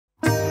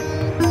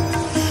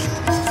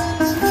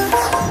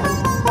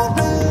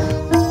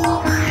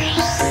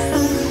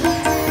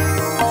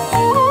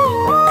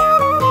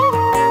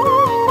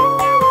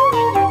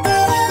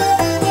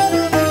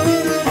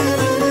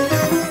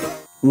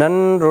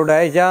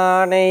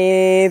ஒன்றுடையானை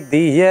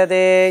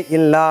தீயதே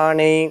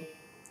இல்லானை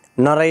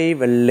நரை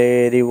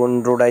வெள்ளேரி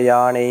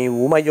ஒன்றுடையானை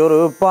உமையொரு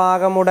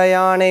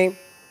பாகமுடையானை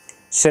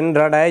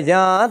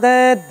சென்றடையாத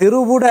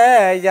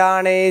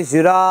திருவுடையானை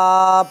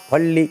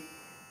சிராப்பள்ளி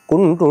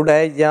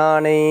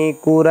குன்றுடையானை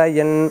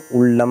கூரையன்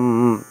உள்ளம்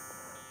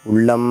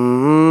உள்ளம்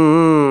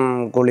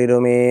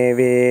குளிருமே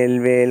வேல்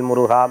வேல்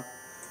முருகா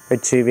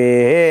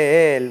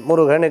வெற்றிவேல்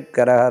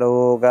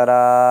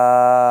முருகனுக்கரகரோகரா.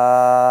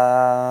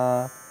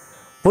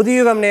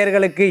 புதுயுகம்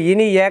நேயர்களுக்கு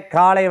இனிய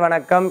காலை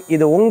வணக்கம்.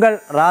 இது உங்கள்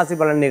ராசி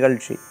பலன்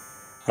நிகழ்ச்சி.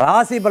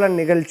 ராசி பலன்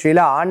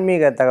நிகழ்ச்சியில்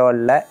ஆன்மீக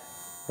தகவலில்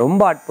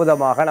ரொம்ப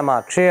அற்புதமாக நம்ம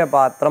அக்ஷய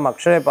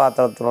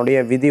பாத்திரத்தினுடைய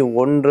விதி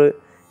 1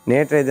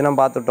 நேற்றைய தினம்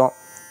பார்த்துட்டோம்.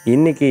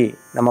 இன்றைக்கி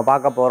நம்ம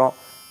பார்க்க போகிறோம்.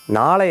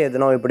 நாளைய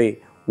தினம் இப்படி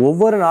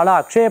ஒவ்வொரு நாளும்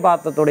அக்ஷய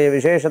பாத்திரத்துடைய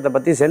விசேஷத்தை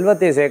பற்றி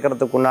செல்வத்தை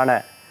சேர்க்கறதுக்குண்டான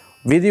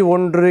விதி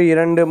 1,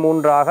 2,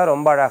 3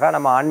 ரொம்ப அழகாக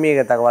நம்ம ஆன்மீக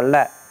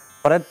தகவலில்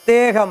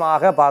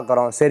பிரத்யேகமாக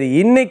பார்க்குறோம். சரி,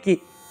 இன்னைக்கு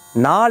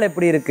நாள்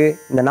எப்படி இருக்குது,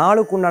 இந்த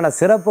நாளுக்குண்டான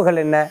சிறப்புகள்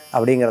என்ன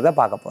அப்படிங்கிறத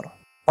பார்க்க போகிறோம்.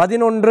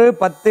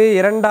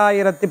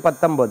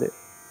 11/10/2019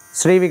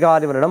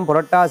 ஸ்ரீவிகாரி வருடம்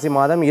புரட்டாசி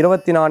மாதம்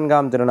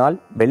 24ஆம் திருநாள்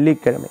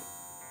வெள்ளிக்கிழமை.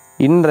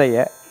 இன்றைய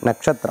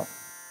நட்சத்திரம்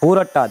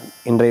பூரட்டாதி.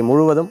 இன்றைய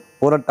முழுவதும்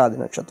பூரட்டாதி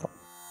நட்சத்திரம்.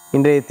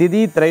 இன்றைய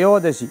திதி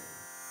திரையோதசி.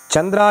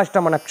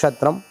 சந்திராஷ்டம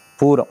நட்சத்திரம்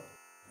பூரம்.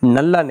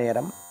 நல்ல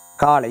நேரம்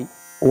காலை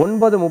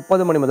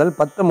 9:30 மணி முதல்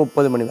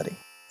 10:30 மணி வரை.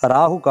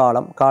 ராகு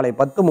காலம் காலை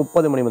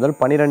 10:30 மணி முதல்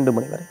 12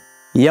 மணி வரை.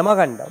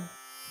 யமகண்டம்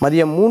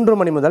மதியம் 3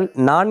 மணி முதல்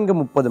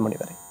 4:30 மணி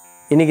வரை.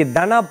 இன்றைக்கி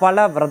தன பல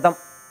விரதம்,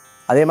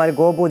 அதே மாதிரி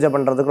கோபூஜை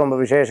பண்ணுறதுக்கு ரொம்ப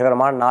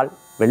விசேஷகரமான நாள்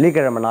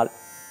வெள்ளிக்கிழமை நாள்.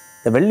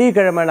 இந்த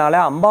வெள்ளிக்கிழமை நாளை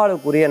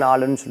அம்பாளுக்குரிய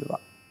நாளுன்னு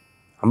சொல்லுவாள்.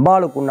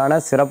 அம்பாளுக்கு உண்டான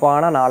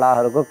சிறப்பான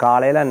நாளாக இருக்கும்.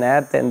 காலையில்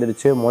நேரத்தை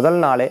எழுந்திரிச்சு முதல்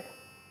நாளே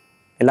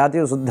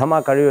எல்லாத்தையும்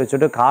சுத்தமாக கழுவி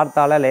வச்சுட்டு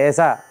கார்த்தால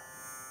லேசாக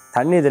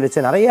தண்ணி தெளித்து,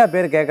 நிறையா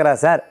பேர் கேட்குறா,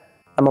 சார்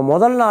நம்ம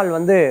முதல் நாள்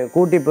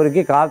கூட்டி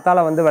பெருக்கி கார்த்தால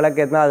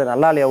விளக்கேற்றினா அது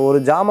நல்லா இல்லையா, ஒரு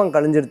ஜாமம்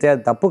கழிஞ்சிருத்தே,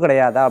 அது தப்பு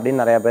கிடையாதா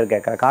அப்படின்னு நிறையா பேர்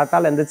கேட்குறா.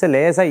 கார்த்தால எழுந்திரிச்சு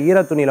லேசாக ஈர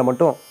துணியில்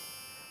மட்டும்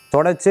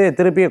தொடச்சி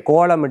திருப்பி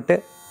கோலமிட்டு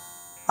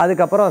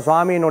அதுக்கப்புறம்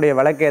சுவாமியினுடைய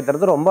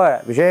விளக்கேற்றுறது ரொம்ப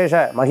விசேஷ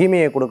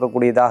மகிமையை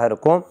கொடுக்கக்கூடியதாக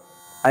இருக்கும்.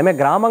 அதுமாதிரி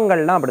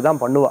கிராமங்கள்லாம் அப்படி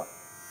தான் பண்ணுவாள்.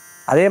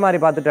 அதே மாதிரி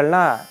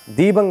பார்த்துட்டோம்னா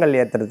தீபங்கள்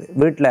ஏற்றுறது,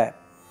 வீட்டில்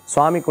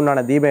சுவாமிக்குண்டான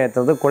தீபம்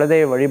ஏற்றுறது,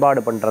 குலதெய்வ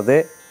வழிபாடு பண்ணுறது,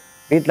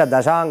 வீட்டில்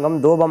தசாங்கம்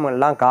தூபம்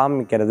எல்லாம்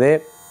காமிக்கிறது,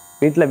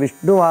 வீட்டில்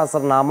விஷ்ணு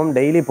சஹஸ்ரநாமம்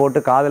டெய்லி போட்டு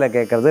காதில்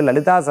கேட்குறது,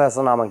 லலிதா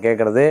சஹஸ்ரநாமம்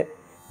கேட்குறது,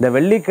 இந்த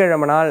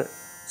வெள்ளிக்கிழமை நாள்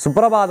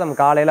சுப்ரபாதம்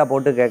காலையில்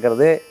போட்டு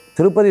கேட்குறது,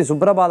 திருப்பதி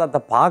சுப்ரபாதத்தை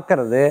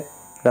பார்க்கறது,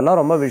 இதெல்லாம்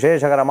ரொம்ப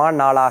விசேஷகரமான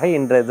நாளாக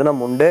இன்றைய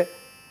தினம் உண்டு.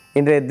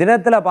 இன்றைய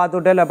தினத்தில்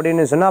பார்த்துட்டேல்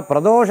அப்படின்னு சொன்னால்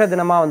பிரதோஷ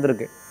தினமாக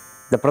வந்திருக்கு.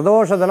 இந்த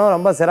பிரதோஷ தினம்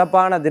ரொம்ப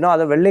சிறப்பான தினம்.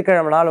 அது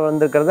வெள்ளிக்கிழமை நாள்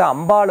வந்திருக்கிறது.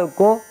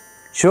 அம்பாளுக்கும்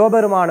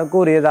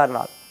சிவபெருமானுக்கும் உரியதான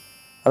நாள்.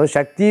 அது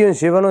சக்தியும்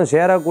சிவனும்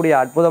சேரக்கூடிய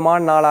அற்புதமான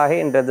நாளாக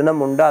இன்றைய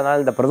தினம் உண்டு.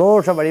 அதனால் இந்த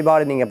பிரதோஷ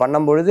வழிபாடு நீங்கள்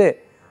பண்ணும் பொழுது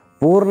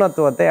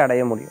பூர்ணத்துவத்தை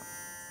அடைய முடியும்.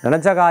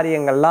 நினச்ச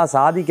காரியங்கள்லாம்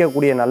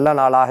சாதிக்கக்கூடிய நல்ல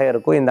நாளாக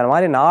இருக்கும். இந்த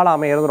மாதிரி நாள்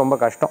அமைகிறது ரொம்ப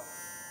கஷ்டம்.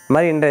 இது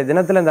மாதிரி இன்றைய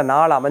தினத்தில் இந்த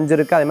நாள்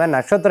அமைஞ்சிருக்கு. அதே மாதிரி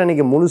நட்சத்திரம்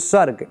இன்றைக்கி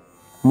முழுசாக இருக்குது.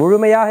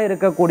 முழுமையாக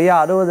இருக்கக்கூடிய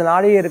 60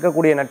 நாளையே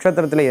இருக்கக்கூடிய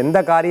நட்சத்திரத்தில் எந்த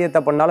காரியத்தை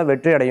பண்ணாலும்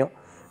வெற்றி அடையும்.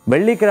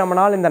 வெள்ளிக்கிழமை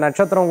நாள் இந்த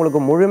நட்சத்திரம்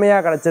உங்களுக்கு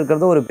முழுமையாக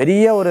கிடச்சிருக்கிறது ஒரு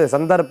பெரிய ஒரு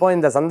சந்தர்ப்பம்.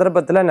 இந்த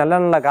சந்தர்ப்பத்தில் நல்ல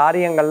நல்ல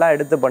காரியங்கள்லாம்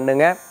எடுத்து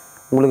பண்ணுங்கள்.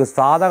 உங்களுக்கு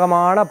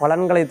சாதகமான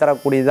பலன்களை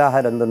தரக்கூடியதாக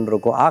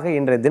இருந்துருக்கும். ஆக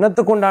இன்றைய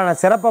தினத்துக்குண்டான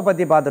சிறப்பை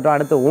பற்றி பார்த்துட்டோம்.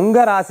 அடுத்து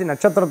உங்கள் ராசி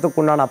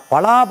நட்சத்திரத்துக்குண்டான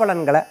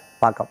பலாபலன்களை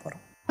பார்க்க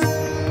போகிறோம்.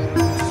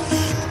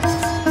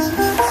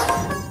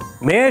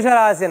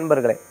 மேஷராசி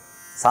என்பர்களே,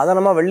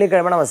 சாதாரணமாக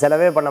வெள்ளிக்கிழமை நம்ம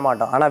செலவே பண்ண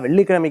மாட்டோம். ஆனால்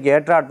வெள்ளிக்கிழமைக்கு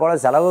ஏற்றாற்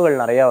போல்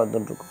செலவுகள் நிறையா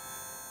வந்துட்டுருக்கும்.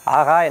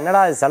 ஆகா,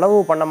 என்னடா செலவு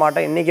பண்ண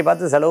மாட்டோம், இன்றைக்கி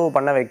பார்த்து செலவு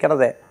பண்ண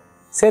வைக்கிறதே,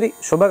 சரி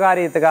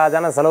சுபகாரியத்துக்காக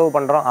தானே செலவு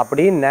பண்ணுறோம்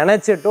அப்படின்னு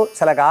நினச்சிட்டு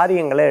சில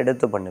காரியங்களை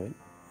எடுத்து பண்ணுவேன்.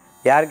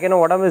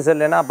 யாருக்கேனும் உடம்பு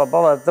சரியில்லைன்னா அப்பப்போ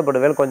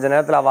வருத்தப்படுவேன். கொஞ்சம்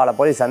நேரத்தில் அவளை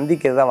போய்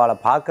சந்திக்கிறது, அவளை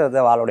பார்க்குறது,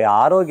 அவளுடைய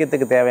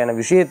ஆரோக்கியத்துக்கு தேவையான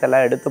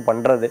விஷயத்தெல்லாம் எடுத்து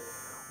பண்ணுறது,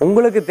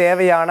 உங்களுக்கு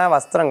தேவையான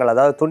வஸ்திரங்கள்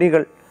அதாவது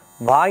துணிகள்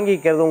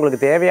வாங்கிக்கிறது,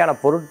 உங்களுக்கு தேவையான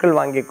பொருட்கள்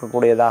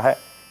வாங்கிக்கக்கூடியதாக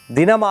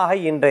தினமாக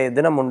இன்றைய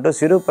தினம் உண்டு.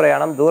 சிறு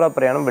பிரயாணம், தூர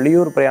பிரயாணம்,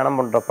 வெளியூர் பிரயாணம்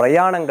போன்ற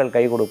பிரயாணங்கள்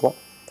கை கொடுக்கும்.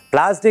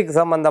 பிளாஸ்டிக்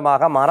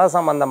சம்பந்தமாக, மர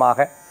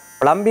சம்பந்தமாக,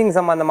 பிளம்பிங்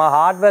சம்பந்தமாக,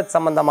 ஹார்ட்வேர்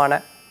சம்பந்தமான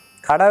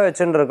கடை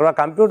வச்சுன்னு இருக்கிறோம்,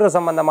 கம்ப்யூட்டர்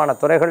சம்பந்தமான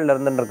துறைகளில்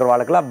இருந்துட்டு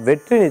இருக்கிறவர்களுக்கெல்லாம்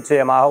வெற்றி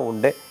நிச்சயமாக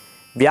உண்டு.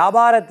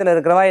 வியாபாரத்தில்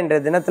இருக்கிறவா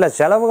இன்றைய தினத்தில்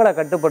செலவுகளை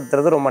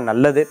கட்டுப்படுத்துறது ரொம்ப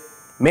நல்லது.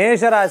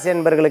 மேஷராசி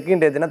என்பவர்களுக்கு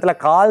இன்றைய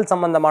தினத்தில் கால்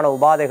சம்பந்தமான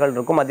உபாதைகள்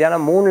இருக்கும்.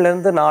 மத்தியானம்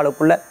 3லேருந்து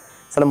 4க்குள்ளே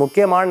சில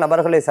முக்கியமான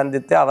நபர்களை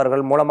சந்தித்து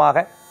அவர்கள்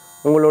மூலமாக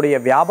உங்களுடைய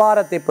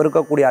வியாபாரத்தை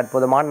பெருக்கக்கூடிய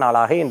அற்புதமான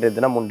நாளாக இன்றைய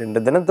தினம் உண்டு.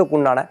 இன்றைய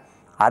தினத்துக்குண்டான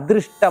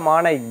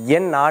அதிர்ஷ்டமான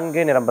எண்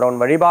 4 நிறம்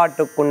பிரவுன்.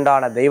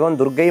 வழிபாட்டுக்குண்டான தெய்வம்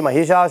துர்க்கை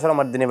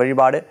மகிஷாசுரமர்த்தினி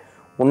வழிபாடு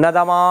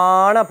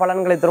உன்னதமான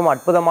பலன்களை தரும்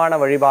அற்புதமான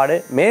வழிபாடு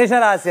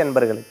மேஷராசி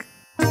என்பவர்களுக்கு.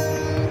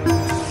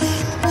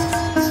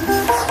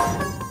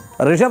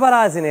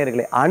 ரிஷபராசி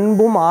நேயர்களே,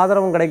 அன்பும்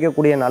ஆதரவும்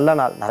கிடைக்கக்கூடிய நல்ல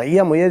நாள். நிறைய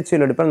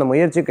முயற்சிகள் எடுப்பேன். அந்த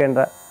முயற்சிக்கு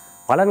என்ற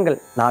பலன்கள்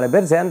 4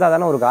 பேர் சேர்ந்தால்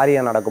தானே ஒரு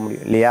காரியம் நடக்க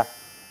முடியும் இல்லையா?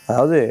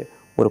 அதாவது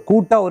ஒரு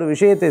கூட்டாக ஒரு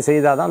விஷயத்தை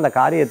செய்தால் தான் அந்த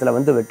காரியத்தில்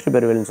வெற்றி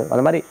பெறுவேன்னு சொல்லுவோம்.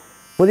 அது மாதிரி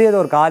புதியது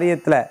ஒரு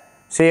காரியத்தில்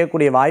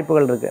செய்யக்கூடிய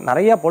வாய்ப்புகள் இருக்குது.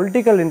 நிறைய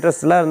பொலிட்டிக்கல்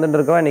இன்ட்ரெஸ்ட்லாம் இருந்துட்டு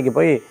இருக்கவா இன்றைக்கி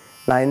போய்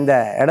நான் இந்த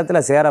இடத்துல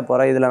சேர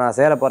போகிறேன், இதில் நான்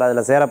சேர போகிறேன்,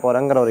 அதில் சேர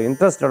போகிறேங்கிற ஒரு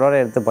இன்ட்ரெஸ்டோட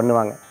எடுத்து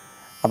பண்ணுவாங்க.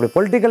 அப்படி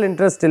பொலிட்டிக்கல்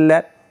இன்ட்ரெஸ்ட் இல்லை,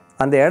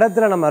 அந்த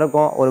இடத்துல நம்ம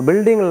இருக்கோம், ஒரு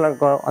பில்டிங்கில்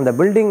இருக்கோம், அந்த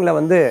பில்டிங்கில்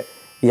வந்து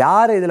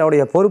யார்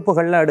இதனுடைய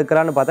பொறுப்புகள்லாம்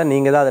எடுக்கிறான்னு பார்த்தா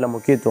நீங்கள் தான் அதில்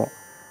முக்கியத்துவம்.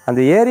 அந்த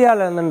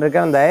ஏரியாவில் இருந்துருக்க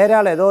அந்த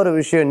ஏரியாவில் ஏதோ ஒரு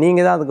விஷயம்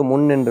நீங்கள் தான் அதுக்கு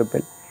முன்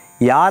நின்றுப்பீங்க.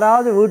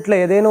 யாராவது வீட்டில்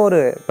ஏதேனும் ஒரு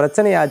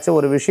பிரச்சனையாச்சு,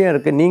 ஒரு விஷயம்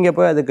இருக்குது, நீங்கள்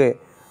போய் அதுக்கு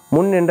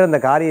முன் நின்று அந்த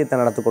காரியத்தை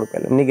நடத்தி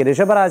கொடுப்பீங்க. இன்றைக்கி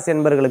ரிஷபராசி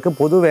என்பர்களுக்கு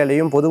பொது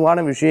வேலையும்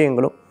பொதுவான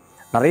விஷயங்களும்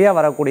நிறையா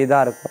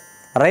வரக்கூடியதாக இருக்கும்.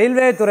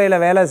 ரயில்வே துறையில்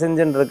வேலை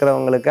செஞ்சுட்டு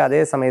இருக்கிறவங்களுக்கு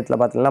அதே சமயத்தில்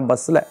பார்த்தீங்கன்னா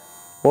பஸ்ஸில்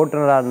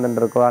ஓட்டுநராக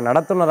இருந்துருக்கிறவா,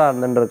 நடத்துனராக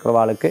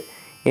இருந்துருக்கிறவாளுக்கு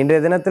இன்றைய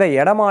தினத்தில்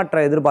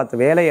இடமாற்றம் எதிர்பார்த்து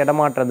வேலை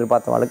இடமாற்றம்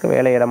எதிர்பார்த்தவாளுக்கு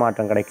வேலை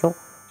இடமாற்றம் கிடைக்கும்.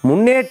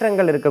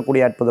 முன்னேற்றங்கள்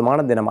இருக்கக்கூடிய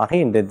அற்புதமான தினமாக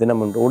இன்றைய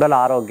தினம் உண்டு. உடல்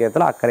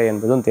ஆரோக்கியத்தில் அக்கறை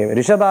என்பதும் தேவை.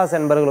 ரிஷபராசி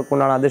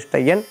என்பவர்களுக்குண்டான அதிர்ஷ்ட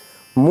எண்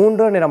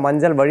 3, நிற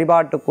மஞ்சள்.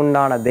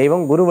 வழிபாட்டுக்குண்டான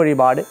தெய்வம் குரு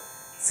வழிபாடு,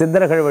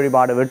 சித்தர்கள்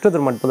வழிபாடு, வெற்றி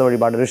தரும் அற்புத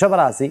வழிபாடு.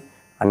 ரிஷபராசி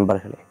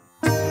அன்பர்களே.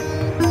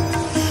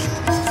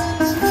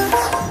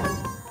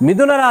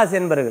 மிதுன ராசி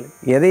என்பர்கள்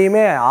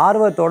எதையுமே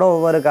ஆர்வத்தோட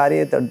ஒவ்வொரு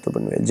காரியத்தை எடுத்து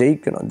பண்ணுவேன்.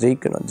 ஜெயிக்கணும்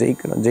ஜெயிக்கணும்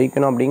ஜெயிக்கணும்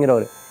ஜெயிக்கணும் அப்படிங்கிற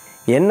ஒரு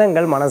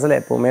எண்ணங்கள் மனசில்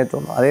எப்போவுமே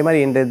தோணும். அதே மாதிரி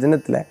இன்றைய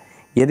தினத்தில்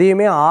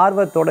எதையுமே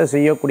ஆர்வத்தோடு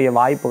செய்யக்கூடிய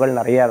வாய்ப்புகள்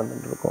நிறையா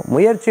இருந்துருக்கும்.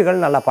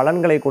 முயற்சிகள் நல்ல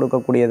பலன்களை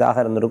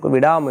கொடுக்கக்கூடியதாக இருந்திருக்கும்.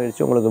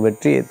 விடாமுயற்சி உங்களுக்கு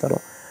வெற்றியை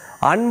தரும்.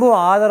 அன்பும்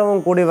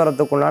ஆதரவும் கூடி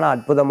வரத்துக்குள்ளான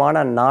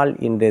அற்புதமான நாள்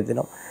இன்றைய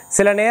தினம்.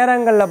 சில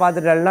நேரங்களில்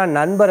பார்த்துட்டேன்னா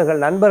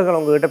நண்பர்கள்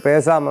உங்ககிட்ட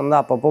பேசாமல்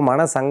இருந்தால் அப்பப்போ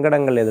மன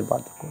சங்கடங்கள்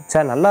எதிர்பார்த்துருக்கும்.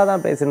 சார் நல்லா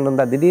தான் பேசிட்டு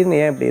இருந்தால்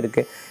திடீர்னு ஏன் இப்படி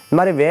இருக்குது? இந்த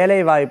மாதிரி வேலை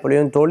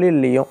வாய்ப்புலையும்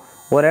தொழில்லையும்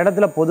ஒரு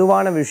இடத்துல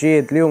பொதுவான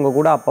விஷயத்துலையும் உங்கள்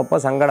கூட அப்பப்போ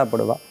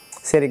சங்கடப்படுவாள்.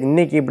 சரி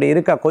இன்றைக்கி இப்படி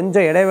இருக்கா,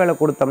 கொஞ்சம் இடைவேளை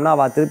கொடுத்தோம்னா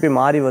அவள் திருப்பி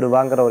மாறி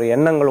வருவாங்கிற ஒரு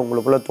எண்ணங்கள்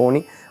உங்களுக்குள்ளே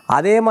தோணி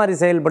அதே மாதிரி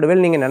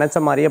செயல்படுவேல். நீங்கள் நினச்ச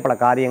மாதிரியே பல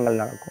காரியங்கள்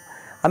நடக்கும்.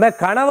 அதுமாதிரி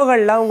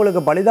கனவுகள்லாம்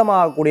உங்களுக்கு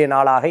பலிதமாகக்கூடிய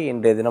நாளாக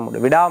இன்றைய தினம்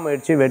உண்டு.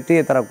 விடாமுயற்சி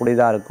வெற்றியை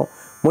தரக்கூடியதாக இருக்கும்.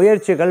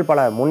 முயற்சிகள் பல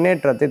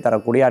முன்னேற்றத்தை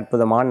தரக்கூடிய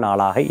அற்புதமான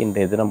நாளாக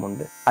இன்றைய தினம்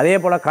உண்டு. அதே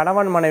போல்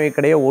கணவன்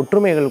மனைவிக்கிடையே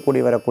ஒற்றுமைகள்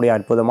கூடி வரக்கூடிய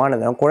அற்புதமான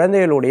தினம்.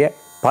 குழந்தைகளுடைய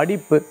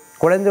படிப்பு,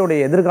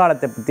 குழந்தையுடைய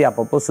எதிர்காலத்தை பற்றி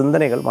அப்பப்போ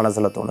சிந்தனைகள்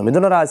மனசில் தோணும்.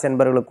 மிதுனராசி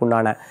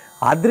என்பவர்களுக்குண்டான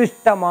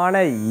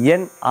அதிர்ஷ்டமான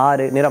எண்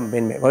 6, நிறம்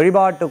வெண்மை.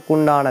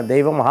 வழிபாட்டுக்குண்டான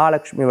தெய்வம்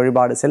மகாலட்சுமி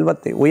வழிபாடு,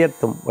 செல்வத்தை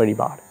உயர்த்தும்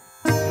வழிபாடு.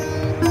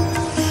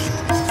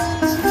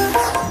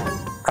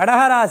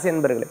 கடகராசி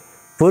என்பர்களே,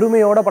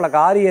 பொறுமையோட பல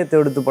காரியத்தை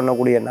எடுத்து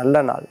பண்ணக்கூடிய நல்ல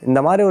நாள். இந்த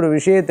மாதிரி ஒரு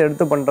விஷயத்தை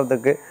எடுத்து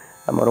பண்ணுறதுக்கு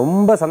நம்ம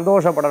ரொம்ப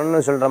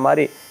சந்தோஷப்படணும்னு சொல்கிற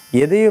மாதிரி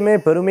எதையுமே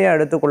பெருமையாக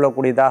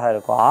எடுத்துக்கொள்ளக்கூடியதாக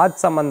இருக்கும். ஆர்ட்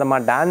சம்மந்தமாக,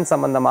 டான்ஸ்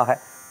சம்மந்தமாக,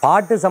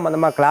 பாட்டு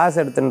சம்மந்தமாக கிளாஸ்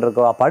எடுத்துகிட்டு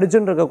இருக்கவா,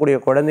 படிச்சுட்டு இருக்கக்கூடிய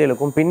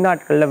குழந்தைகளுக்கும்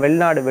பின்னாட்களில்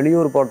வெளிநாடு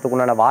வெளியூர்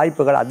போகிறதுக்குண்டான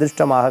வாய்ப்புகள்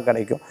அதிர்ஷ்டமாக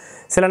கிடைக்கும்.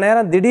 சில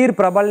நேரம் திடீர்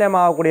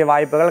பிரபல்யமாகக்கூடிய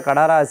வாய்ப்புகள்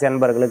கடகராசி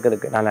அன்பர்களுக்கு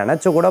இருக்குது. நான்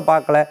நினச்சி கூட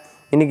பார்க்கல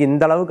இன்றைக்கி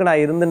இந்த அளவுக்கு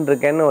நான் இருந்துட்டு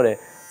இருக்கேன்னு ஒரு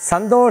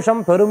சந்தோஷம்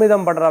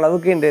பெருமிதம் படுற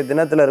அளவுக்கு இன்றைய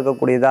தினத்தில்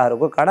இருக்கக்கூடியதாக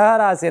இருக்கும்.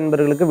 கடகராசி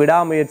என்பவர்களுக்கு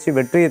விடாமுயற்சி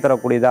வெற்றியை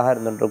தரக்கூடியதாக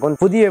இருந்துருக்கும்.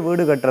 புதிய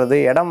வீடு கட்டுறது,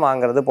 இடம்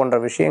வாங்குறது போன்ற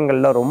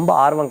விஷயங்களில் ரொம்ப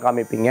ஆர்வம்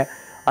காமிப்பீங்க.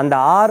 அந்த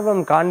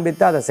ஆர்வம்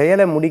காண்பித்து அதை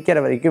செயலை முடிக்கிற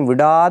வரைக்கும்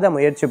விடாத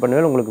முயற்சி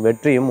பண்ணுவேன். உங்களுக்கு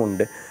வெற்றியும்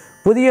உண்டு.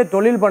 புதிய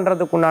தொழில்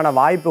பண்ணுறதுக்குண்டான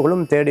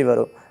வாய்ப்புகளும் தேடி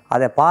வரும்.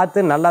 அதை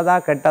பார்த்து நல்லதா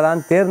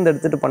கெட்டதான்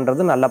தேர்ந்தெடுத்துட்டு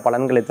பண்ணுறது நல்ல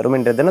பலன்களை தரும்.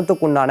 இன்றைய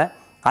தினத்துக்குண்டான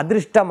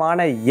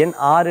அதிர்ஷ்டமான எண்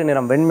 6,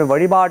 நிறம் வெண்மை.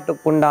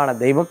 வழிபாட்டுக்குண்டான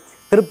தெய்வம்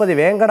திருப்பதி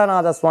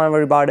வேங்கடநாத சுவாமி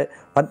வழிபாடு,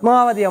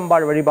 பத்மாவதி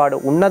அம்பாள் வழிபாடு,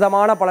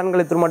 உன்னதமான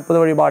பலன்களை தரும் அற்புத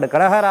வழிபாடு.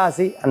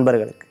 கடகராசி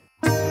அன்பர்களுக்கு.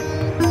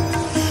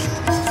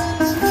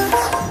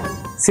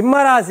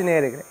 சிம்மராசி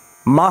நேயர்களே,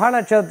 மக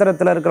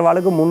நட்சத்திரத்தில்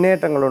இருக்கிறவாளுக்கு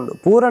முன்னேற்றங்கள் உண்டு.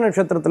 பூர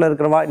நட்சத்திரத்தில்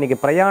இருக்கிறவா இன்றைக்கி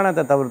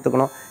பிரயாணத்தை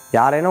தவிர்த்துக்கணும்.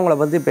 யாரேனும் உங்களை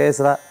பற்றி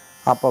பேசுகிறா,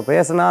 அப்போ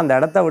பேசுனா அந்த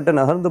இடத்த விட்டு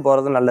நகர்ந்து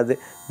போகிறது நல்லது.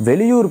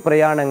 வெளியூர்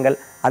பிரயாணங்கள்,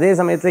 அதே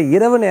சமயத்தில்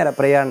இரவு நேர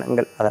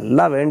பிரயாணங்கள்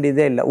அதெல்லாம்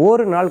வேண்டியதே இல்லை.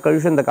 ஒரு நாள்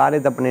கழிச்சு இந்த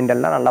காரியத்தை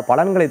பண்ணிட்டெல்லாம் நல்ல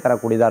பலன்களை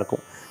தரக்கூடியதாக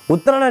இருக்கும்.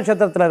 உத்திர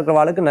நட்சத்திரத்தில்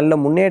இருக்கிறவாளுக்கு நல்ல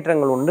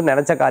முன்னேற்றங்கள் உண்டு.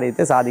 நினச்ச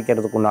காரியத்தை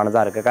சாதிக்கிறதுக்கு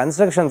உண்டானதாக இருக்குது.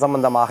 கன்ஸ்ட்ரக்ஷன்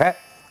சம்மந்தமாக,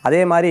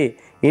 அதே மாதிரி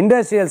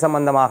இண்டஸ்ட்ரியல்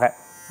சம்மந்தமாக,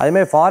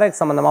 அதேமாதிரி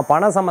ஃபாரெக்ஸ் சம்மந்தமாக,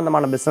 பண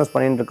சம்மந்தமான பிஸ்னஸ்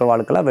பண்ணிட்டு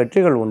இருக்கிறவாளுக்கெல்லாம்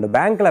வெற்றிகள் உண்டு.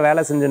 பேங்க்கில்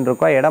வேலை செஞ்சுட்டு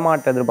இருக்கோம்,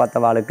 இடமாற்றம்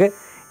எதிர்பார்த்தவாளுக்கு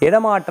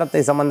இடமாற்றத்தை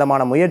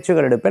சம்பந்தமான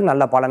முயற்சிகள் எடுப்பேன்.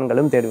 நல்ல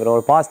பலன்களும் தேடி வரும்.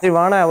 ஒரு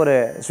பாசிட்டிவான ஒரு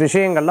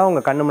விஷயங்கள்லாம்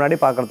உங்கள் கண்ணு முன்னாடி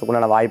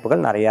பார்க்குறதுக்குண்டான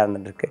வாய்ப்புகள் நிறையா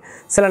இருந்துருக்கு.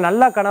 சில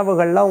நல்ல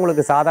கனவுகள்லாம்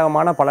உங்களுக்கு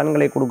சாதகமான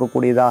பலன்களை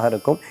கொடுக்கக்கூடியதாக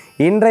இருக்கும்.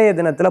 இன்றைய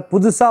தினத்தில்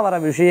புதுசாக வர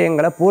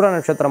விஷயங்களை பூர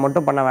நட்சத்திரம்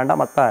மட்டும் பண்ண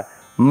வேண்டாம், மற்ற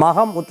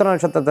மகம் உத்திர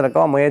நட்சத்திரத்தில்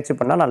இருக்க முயற்சி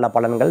பண்ணால் நல்ல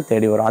பலன்கள்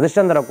தேடி வரும்.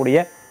 அதிர்ஷ்டம்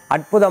தரக்கூடிய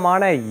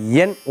அற்புதமான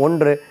எண்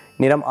 1,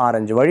 நிறம்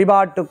ஆரஞ்சு.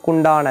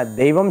 வழிபாட்டுக்குண்டான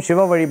தெய்வம்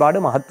சிவ வழிபாடு,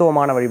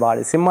 மகத்துவமான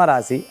வழிபாடு.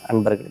 சிம்மராசி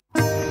அன்பர்கள்.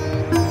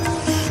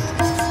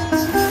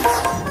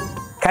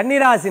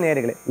 கன்னிராசி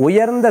நேயர்களே,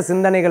 உயர்ந்த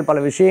சிந்தனைகள், பல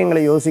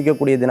விஷயங்களை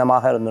யோசிக்கக்கூடிய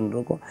தினமாக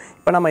இருந்துருக்கும்.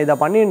 இப்போ நம்ம இதை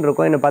பண்ணிட்டு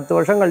இருக்கோம், இன்னும் 10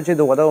 வருஷம் கழிச்சு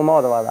இது உதவுமா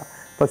உதவாதா,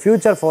 இப்போ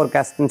ஃப்யூச்சர்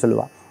ஃபோர்காஸ்ட்னு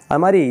சொல்லுவாள்.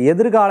 அது மாதிரி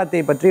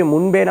எதிர்காலத்தை பற்றி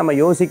முன்பே நம்ம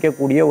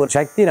யோசிக்கக்கூடிய ஒரு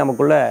சக்தி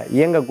நமக்குள்ளே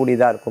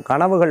இயங்கக்கூடியதாக இருக்கும்.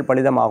 கனவுகள்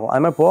பலிதமாகும்.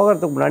 அது மாதிரி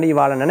போகிறதுக்கு முன்னாடி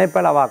இவாளை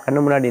நினைப்பால் அவள்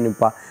கண்ணு முன்னாடி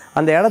நிற்பாள்.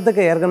 அந்த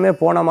இடத்துக்கு ஏற்கனவே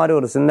போன மாதிரி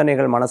ஒரு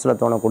சிந்தனைகள் மனசில்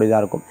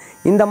தோணக்கூடியதாக இருக்கும்.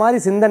 இந்த மாதிரி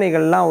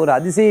சிந்தனைகள்லாம் ஒரு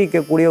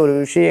அதிசயிக்கக்கூடிய ஒரு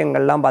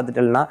விஷயங்கள்லாம்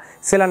பார்த்துட்டோம்னா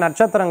சில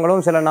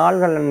நட்சத்திரங்களும் சில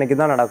நாள்கள் அன்றைக்கி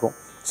தான் நடக்கும்.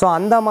 ஸோ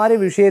அந்த மாதிரி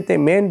விஷயத்தை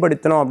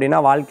மேம்படுத்தணும் அப்படின்னா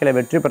வாழ்க்கையில்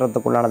வெற்றி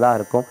பெறத்துக்குள்ளானதாக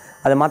இருக்கும்.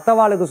 அது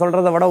மற்றவாளுக்கு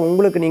சொல்கிறத விட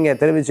உங்களுக்கு நீங்கள்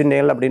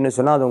தெரிவிச்சுட்டீங்க அப்படின்னு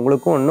சொன்னால் அது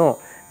உங்களுக்கும் இன்னும்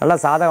நல்ல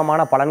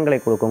சாதகமான பலன்களை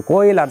கொடுக்கும்.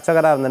 கோயில்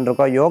அர்ச்சகராக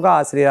இருந்துருக்கோம், யோகா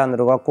ஆசிரியராக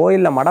இருந்துருக்கோம்,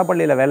 கோயிலில்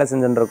மடப்பள்ளியில் வேலை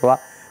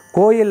செஞ்சுட்டுருக்கோம்,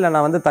 கோயிலில்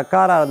நான்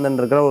தக்காராக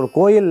இருந்துட்டுருக்கிறேன், ஒரு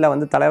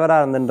கோயிலில்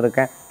தலைவராக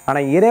இருந்துட்டுருக்கேன்,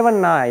 ஆனால்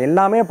இறைவன் நான்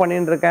எல்லாமே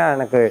பண்ணிட்டு இருக்கேன்,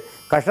 எனக்கு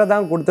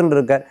கஷ்டத்தான் கொடுத்துட்டு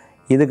இருக்கேன்,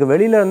 இதுக்கு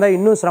வெளியில் இருந்தால்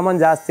இன்னும்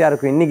சிரமம் ஜாஸ்தியாக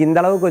இருக்கும், இன்றைக்கி இந்த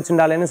அளவுக்கு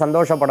வச்சுட்டாலேன்னு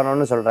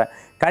சந்தோஷப்படணும்னு சொல்கிறேன்.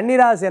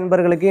 கன்னிராசி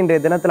என்பர்களுக்கு இன்றைய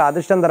தினத்தில்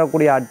அதிர்ஷ்டம்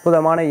தரக்கூடிய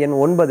அற்புதமான எண்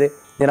 9,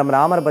 நிறம்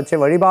ராமர் பச்சை,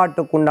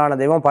 வழிபாட்டுக்குண்டான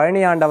தெய்வம்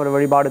பழனி ஆண்டவர்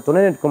வழிபாடு,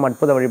 துணை நிற்கும்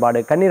அற்புத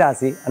வழிபாடு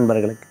கன்னிராசி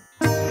அன்பர்களுக்கு.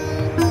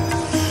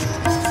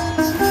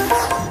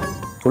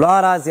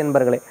 துளாராசி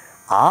என்பர்களே,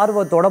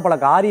 ஆர்வத்தோட பல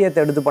காரியத்தை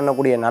எடுத்து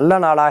பண்ணக்கூடிய நல்ல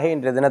நாளாக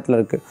இன்றைய தினத்தில்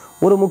இருக்குது.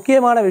 ஒரு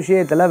முக்கியமான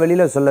விஷயத்தில்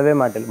வெளியில் சொல்லவே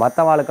மாட்டேன்,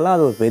 மற்றவாளுக்கெல்லாம்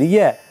அது ஒரு பெரிய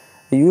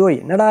ஐயோ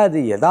என்னடா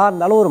இது எதாக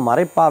இருந்தாலும் ஒரு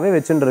மறைப்பாகவே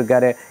வச்சுட்டு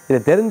இருக்காரு, இதை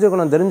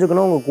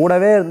தெரிஞ்சுக்கணும் உங்கள்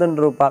கூடவே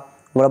இருந்துட்டு இருப்பா,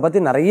 உங்களை பற்றி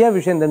நிறைய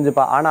விஷயம்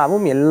தெரிஞ்சுப்பா,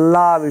 ஆனாலும்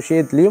எல்லா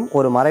விஷயத்துலேயும்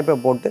ஒரு மறைப்பை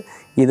போட்டு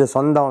இது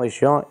சொந்தம்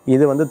விஷயம்,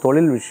 இது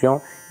தொழில் விஷயம்,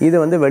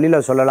 இது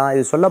வெளியில் சொல்லலாம்,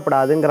 இது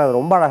சொல்லப்படாதுங்கிறத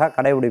ரொம்ப அழகாக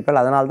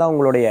கடைபிடிப்பேன். அதனால தான்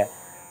உங்களுடைய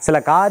சில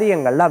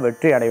காரியங்கள்லாம்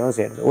வெற்றி அடையவும்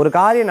செய்யுது. ஒரு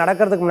காரியம்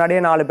நடக்கிறதுக்கு முன்னாடியே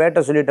 4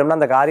 பேர்கிட்ட சொல்லிட்டோம்னா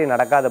அந்த காரியம்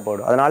நடக்காத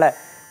போய்டும். அதனால்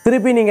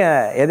திருப்பி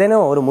நீங்கள்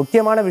ஏதேனும் ஒரு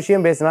முக்கியமான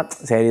விஷயம் பேசினா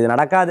சரி இது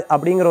நடக்காது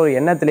அப்படிங்கிற ஒரு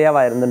எண்ணத்திலேயே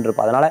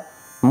இருந்துட்டுருப்போம். அதனால்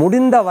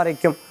முடிந்த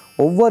வரைக்கும்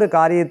ஒவ்வொரு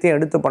காரியத்தையும்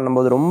எடுத்து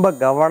பண்ணும்போது ரொம்ப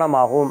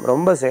கவனமாகவும்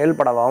ரொம்ப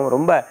செயல்படவாகவும்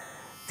ரொம்ப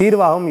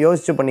தீர்வாகவும்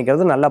யோசித்து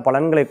பண்ணிக்கிறது நல்ல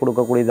பலன்களை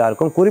கொடுக்கக்கூடியதாக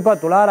இருக்கும். குறிப்பாக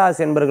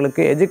துளாராசி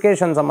என்பவர்களுக்கு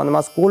எஜுகேஷன்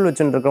சம்மந்தமாக ஸ்கூல்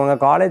வச்சுட்டு இருக்கிறவங்க,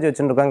 காலேஜ்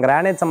வச்சுட்டு இருக்காங்க,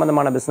 கிரானைட்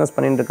சம்மந்தமான பிஸ்னஸ்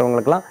பண்ணிட்டு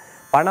இருக்கிறவங்களுக்குலாம்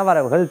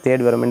பணவரவுகள்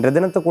தேடி வரும். இன்றைய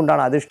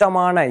தினத்துக்குண்டான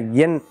அதிர்ஷ்டமான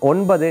எண்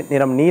 9,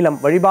 நிறம் நீலம்,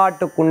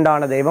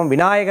 வழிபாட்டுக்குண்டான தெய்வம்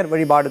விநாயகர்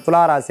வழிபாடு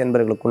துளாராசி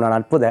என்பவர்களுக்குண்டான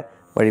அற்புத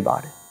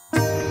வழிபாடு.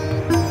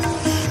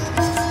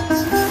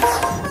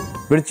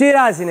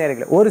 விருச்சிகராசி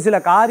நேயர்களே, ஒரு சில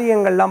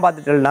காரியங்கள்லாம்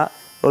பார்த்துட்டோம்னா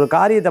ஒரு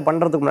காரியத்தை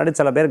பண்ணுறதுக்கு முன்னாடி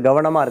சில பேர்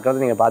கவனமாக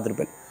இருக்கிறது நீங்கள்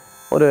பார்த்துருப்பேன்.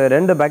 ஒரு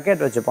 2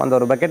 பக்கெட் வச்சுப்போம், அந்த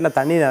ஒரு பக்கெட்டில்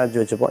தண்ணி நிறச்சி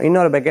வச்சுப்போம்,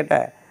 இன்னொரு பக்கெட்டை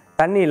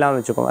தண்ணி இல்லாமல்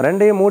வச்சுப்போம்.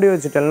 ரெண்டையும் மூடி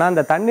வச்சுட்டோம்னா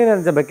அந்த தண்ணி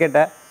நிறைஞ்ச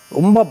பக்கெட்டை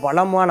ரொம்ப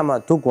பலமாக நம்ம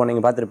தூக்குவோம்.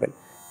 நீங்கள் பார்த்துருப்பேன்.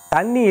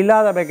 தண்ணி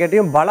இல்லாத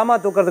பக்கெட்டையும் பலமாக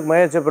தூக்கிறதுக்கு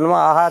முயற்சி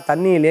பண்ணுவோம். ஆஹா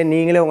தண்ணி இல்லையே,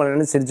 நீங்களே உங்களை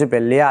நின்று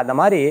சிரிச்சுப்பேன் இல்லையா? அந்த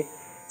மாதிரி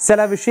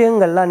சில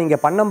விஷயங்கள்லாம்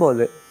நீங்கள்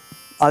பண்ணும்போது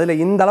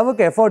அதில் இந்த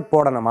அளவுக்கு எஃபோர்ட்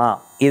போடணுமா,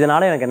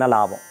 இதனால் எனக்கு என்ன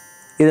லாபம்,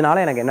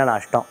 இதனால் எனக்கு என்ன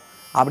நஷ்டம்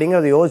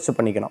அப்படிங்கிறத யோசிச்சு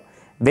பண்ணிக்கணும்.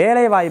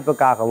 வேலை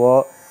வாய்ப்புக்காகவோ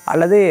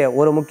அல்லது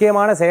ஒரு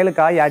முக்கியமான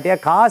செயலுக்காக யார்ட்டையா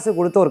காசு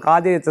கொடுத்து ஒரு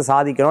காரியத்தை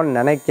சாதிக்கணும்னு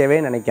நினைக்கவே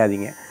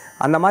நினைக்காதீங்க.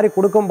 அந்த மாதிரி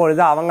கொடுக்கும்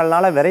பொழுது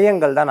அவங்களால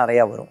விரயங்கள் தான்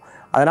நிறையா வரும்.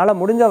 அதனால்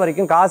முடிஞ்ச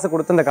வரைக்கும் காசு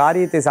கொடுத்து அந்த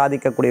காரியத்தை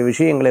சாதிக்கக்கூடிய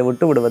விஷயங்களை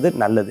விட்டு விடுவது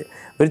நல்லது.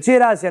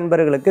 விருச்சிகராசி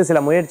என்பவர்களுக்கு சில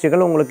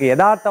முயற்சிகள் உங்களுக்கு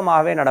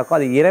யதார்த்தமாகவே நடக்கும்.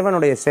 அது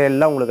இறைவனுடைய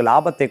செயலில் உங்களுக்கு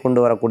லாபத்தை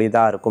கொண்டு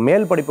வரக்கூடியதாக இருக்கும்.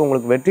 மேல் படிப்பு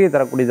உங்களுக்கு வெற்றியை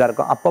தரக்கூடியதாக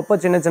இருக்கும். அப்பப்போ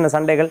சின்ன சின்ன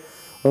சண்டைகள்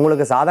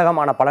உங்களுக்கு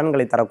சாதகமான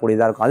பலன்களை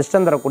தரக்கூடியதாக இருக்கும்.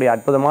 அதிர்ஷ்டம் தரக்கூடிய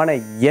அற்புதமான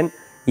எண்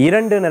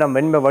 2, நிறம்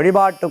வெண்மை,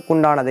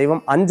 வழிபாட்டுக்குண்டான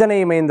தெய்வம் அஞ்சனை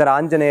மைந்தர்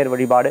ஆஞ்சநேயர்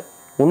வழிபாடு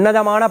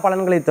உன்னதமான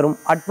பலன்களை தரும்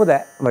அற்புத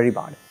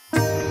வழிபாடு.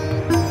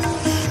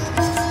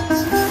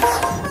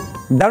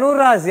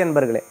 தனுராசி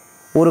என்பர்களே,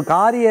 ஒரு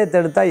காரியத்தை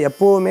எடுத்தால்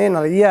எப்போவுமே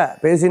நிறைய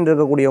பேசிகிட்டு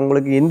இருக்கக்கூடிய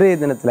உங்களுக்கு இன்றைய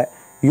தினத்தில்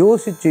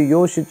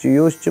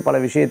யோசித்து பல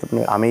விஷயத்தை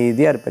பண்ணி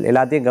அமைதியாக இருப்பேன்,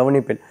 எல்லாத்தையும்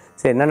கவனிப்பேன்.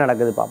 சரி என்ன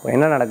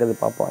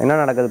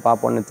நடக்குது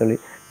பார்ப்போம்னு சொல்லி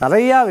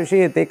நிறையா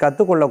விஷயத்தை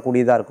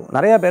கற்றுக்கொள்ளக்கூடியதாக இருக்கும்.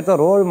 நிறையா பேர்த்த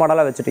ரோல்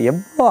மாடலாக வச்சுட்டு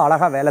எவ்வளோ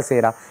அழகாக வேலை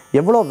செய்கிறா,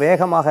 எவ்வளோ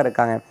வேகமாக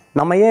இருக்காங்க,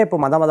 நம்ம ஏன் இப்போ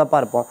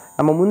மதப்பாக இருப்போம்,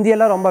 நம்ம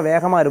முந்தியெல்லாம் ரொம்ப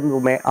வேகமாக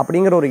இருந்தோமே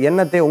அப்படிங்கிற ஒரு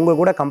எண்ணத்தை உங்கள்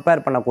கூட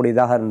கம்பேர்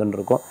பண்ணக்கூடியதாக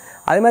இருந்துருக்கும்.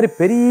 அதே மாதிரி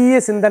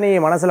பெரிய சிந்தனையை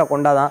மனசில்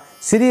கொண்டாதான்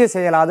சிறிய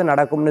செயலாவது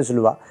நடக்கும்னு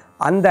சொல்லுவாள்.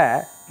 அந்த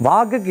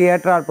வாக்குக்கு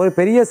ஏற்றால் போய்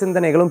பெரிய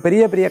சிந்தனைகளும்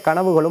பெரிய பெரிய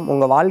கனவுகளும்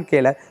உங்கள்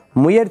வாழ்க்கையில்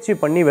முயற்சி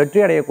பண்ணி வெற்றி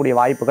அடையக்கூடிய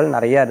வாய்ப்புகள்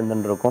நிறையா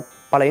இருந்துருக்கும்.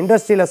 பல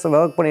இண்டஸ்ட்ரியில்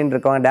ஒர்க் பண்ணிட்டு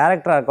இருக்கவங்க,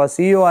 டேரக்டராக இருக்கவங்க,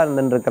 சிஇஓவாக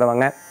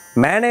இருந்துருக்கிறவங்க,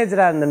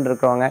 மேனேஜராக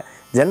இருந்துருக்கிறவங்க,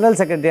 ஜெனரல்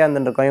செக்ரட்டரியாக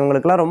இருந்துருக்கவங்க,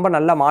 இவங்களுக்கெல்லாம் ரொம்ப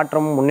நல்ல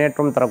மாற்றமும்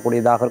முன்னேற்றமும்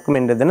தரக்கூடியதாக இருக்கும்.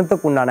 இன்றைய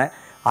தினத்துக்கு உண்டான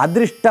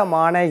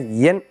அதிர்ஷ்டமான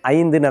எண்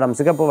 5, நிறம்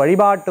சிகப்பு,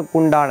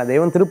 வழிபாட்டுக்குண்டான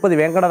தெய்வம் திருப்பதி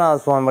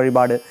வெங்கடநாத சுவாமி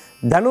வழிபாடு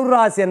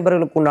தனுராசி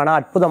என்பவர்களுக்கு உண்டான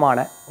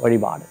அற்புதமான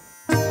வழிபாடு.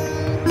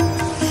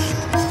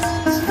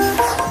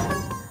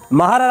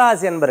 மகர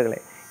ராசி என்பர்களே,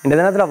 இந்த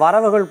தினத்தில்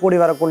வரவுகள் கூடி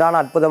வரக்குண்டான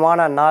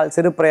அற்புதமான நாள்.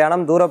 சிறு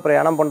பிரயாணம், தூர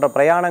பிரயாணம் போன்ற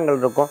பிரயாணங்கள்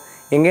இருக்கும்.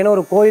 எங்கேனும்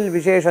ஒரு கோயில்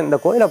விசேஷம், இந்த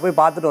கோயிலை போய்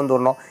பார்த்துட்டு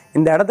வந்துடணும்,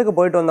 இந்த இடத்துக்கு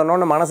போயிட்டு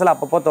வந்துடணும்னு மனசில்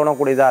அப்பப்போ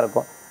தோணக்கூடியதாக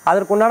இருக்கும்.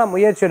 அதற்குண்டான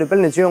முயற்சி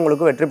எடுப்பில் நிச்சயம்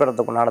உங்களுக்கு வெற்றி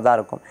பெறத்துக்குண்டானதாக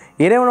இருக்கும்.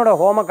 இறைவனோட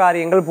ஹோம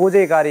காரியங்கள்,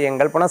 பூஜை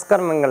காரியங்கள்,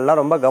 புனஸ்கரணங்கள்லாம்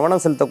ரொம்ப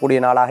கவனம் செலுத்தக்கூடிய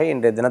நாளாக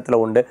இன்றைய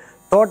தினத்தில் உண்டு.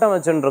 தோட்டம்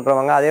வச்சுட்டு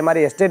இருக்கிறவங்க, அதே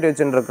மாதிரி எஸ்டேட்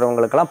வச்சுட்டு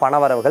இருக்கிறவங்களுக்கெல்லாம்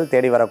பணவரவுகள்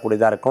தேடி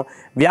வரக்கூடியதாக இருக்கும்.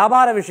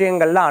 வியாபார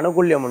விஷயங்களில்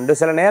அனுகூல்யம் உண்டு.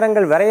 சில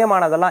நேரங்கள்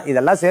விரயமானதெல்லாம்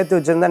இதெல்லாம் சேர்த்து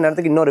வச்சுருந்த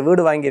நேரத்துக்கு இன்னொரு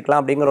வீடு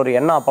வாங்கிக்கலாம் அப்படிங்கிற ஒரு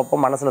எண்ணம் அப்பப்போ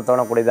மனசில்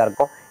தோணக்கூடியதாக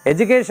இருக்கும்.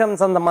 எஜுகேஷன்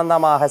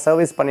சம்பந்தமாக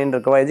சர்வீஸ் பண்ணிட்டு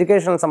இருக்கவா,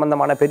 எஜுகேஷன்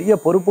சம்பந்தமான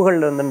பெரிய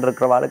பொறுப்புகள் இருந்துட்டு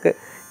இருக்கிறவாளுக்கு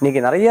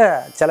இன்றைக்கி நிறைய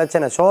சில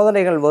சின்ன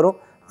சோதனைகள் வரும்.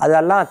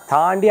 அதெல்லாம்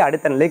தாண்டி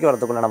அடுத்த நிலைக்கு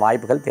வரதுக்குண்டான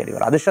வாய்ப்புகள் தேடி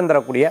வரும். அதிர்ஷ்டம்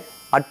தரக்கூடிய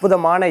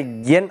அற்புதமான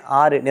எண்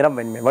 6, நிறம்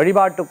வெண்மை,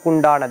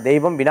 வழிபாட்டுக்குண்டான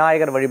தெய்வம்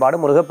விநாயகர் வழிபாடு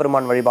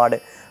முருகப்பெருமான் வழிபாடு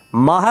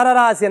மகர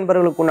ராசி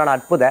என்பவர்களுக்குண்டான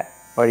அற்புத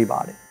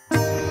வழிபாடு.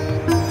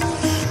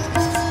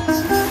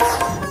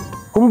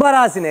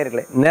 கும்பராசி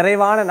நேயர்களே,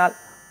 நிறைவான நாள்.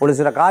 ஒரு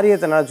சில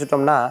காரியத்தை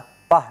நினச்சிட்டோம்னா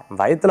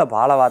வயிற்றுல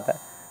பாலை வார்த்தை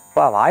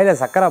வாயில்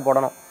சக்கரை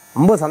போடணும்,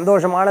 ரொம்ப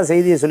சந்தோஷமான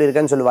செய்தியை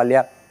சொல்லியிருக்கேன்னு சொல்லுவா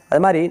இல்லையா?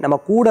 அது மாதிரி நம்ம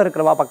கூட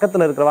இருக்கிறவா,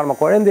 பக்கத்தில் இருக்கிறவா, நம்ம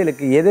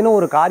குழந்தைகளுக்கு ஏதேனும்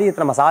ஒரு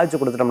காரியத்தை நம்ம சாதிச்சு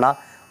கொடுத்துட்டோம்னா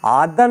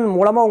அதன்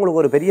மூலமாக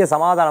உங்களுக்கு ஒரு பெரிய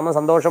சமாதானமும்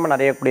சந்தோஷமும்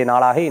நிறையக்கூடிய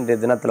நாளாக இன்றைய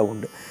தினத்தில்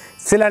உண்டு.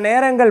 சில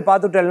நேரங்கள்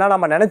பார்த்துட்டோம்னா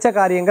நம்ம நினச்ச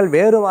காரியங்கள்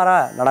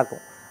வேறுமாறாக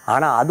நடக்கும்,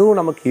 ஆனால் அதுவும்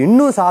நமக்கு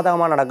இன்னும்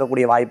சாதகமாக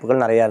நடக்கக்கூடிய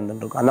வாய்ப்புகள் நிறையா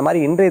இருந்துருக்கும். அந்த மாதிரி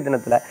இன்றைய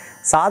தினத்தில்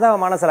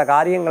சாதகமான சில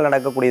காரியங்கள்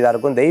நடக்கக்கூடியதாக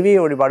இருக்கும். தெய்வீக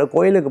வழிபாடு,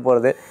 கோயிலுக்கு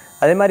போகிறது,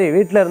 அதே மாதிரி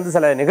வீட்டில் இருந்து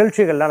சில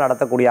நிகழ்ச்சிகள்லாம்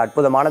நடத்தக்கூடிய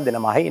அற்புதமான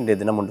தினமாக இன்றைய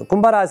தினம் உண்டு.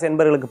 கும்பராசி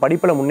என்பவர்களுக்கு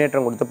படிப்பில்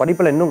முன்னேற்றம் கொடுத்து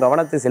படிப்பில் இன்னும்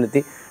கவனத்தை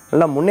செலுத்தி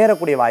நல்லா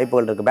முன்னேறக்கூடிய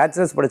வாய்ப்புகள் இருக்குது.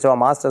 பேச்சுலர்ஸ் படித்தவா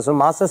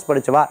மாஸ்டர்ஸ்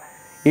படித்தவா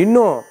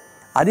இன்னும்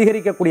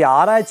அதிகரிக்கக்கூடிய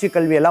ஆராய்ச்சி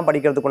கல்வியெல்லாம்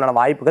படிக்கிறதுக்குண்டான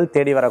வாய்ப்புகள்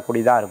தேடி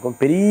வரக்கூடியதாக இருக்கும்.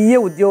 பெரிய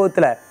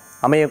உத்தியோகத்தில்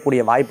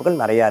அமையக்கூடிய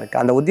வாய்ப்புகள் நிறையா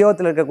இருக்குது. அந்த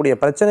உத்தியோகத்தில் இருக்கக்கூடிய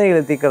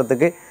பிரச்சனைகளை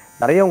தீர்க்கறதுக்கு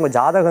நிறைய உங்கள்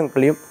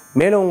ஜாதகங்களையும்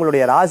மேலும்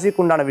உங்களுடைய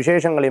ராசிக்குண்டான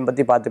விசேஷங்களையும்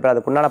பற்றி பார்த்துப்பேன்.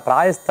 அதுக்குண்டான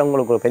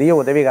பிராயஸ்தங்களுக்கு ஒரு பெரிய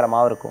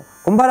உதவிகரமாக இருக்கும்.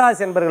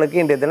 கும்பராசி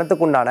என்பவர்களுக்கு இன்றைய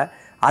தினத்துக்குண்டான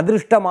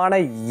அதிர்ஷ்டமான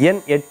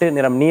எண் 8,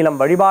 நிறம் நீலம்.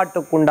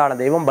 வழிபாட்டுக்குண்டான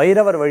தெய்வம்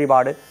பைரவர்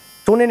வழிபாடு,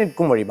 துணை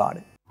நிற்கும் வழிபாடு.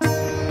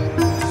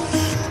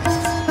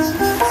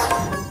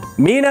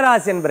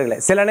 மீனராசி என்பவர்களே,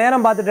 சில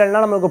நேரம்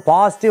பார்த்துட்டேன்னா நம்மளுக்கு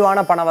பாசிட்டிவான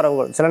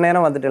பணவரவுகள், சில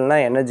நேரம் வந்துட்டேன்னா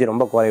எனர்ஜி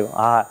ரொம்ப குறையும்.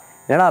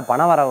 ஏன்னா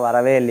பணவரவு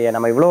வரவே இல்லையே,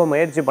 நம்ம இவ்வளோ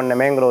முயற்சி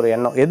பண்ணமேங்கிற ஒரு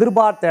எண்ணம்,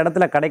 எதிர்பார்த்த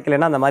இடத்துல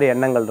கிடைக்கலன்னா அந்த மாதிரி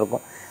எண்ணங்கள்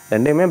இருக்கும்.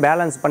 ரெண்டையுமே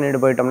பேலன்ஸ் பண்ணிட்டு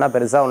போயிட்டோம்னா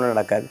பெருசாக ஒன்றும்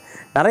நடக்காது.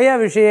 நிறைய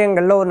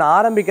விஷயங்களில் ஒன்று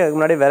ஆரம்பிக்கிறதுக்கு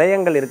முன்னாடி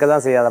விரயங்கள் இருக்க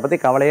தான் செய்யாது, அதை பற்றி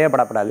கவலையே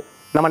படப்படாது.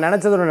 நம்ம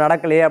நினச்சது ஒன்று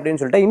நடக்கலையே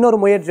அப்படின்னு சொல்லிட்டு இன்னொரு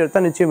முயற்சி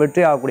எடுத்தால் நிச்சயம்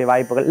வெற்றி ஆகக்கூடிய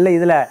வாய்ப்புகள் இல்லை.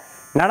 இதில்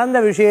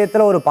நடந்த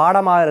விஷயத்தில் ஒரு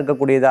பாடமாக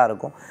இருக்கக்கூடியதாக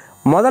இருக்கும்.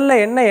 முதல்ல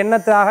என்ன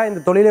எண்ணத்தாக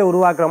இந்த தொழிலை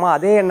உருவாக்குறோமோ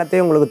அதே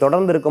எண்ணத்தையும் உங்களுக்கு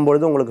தொடர்ந்து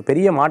இருக்கும்பொழுது உங்களுக்கு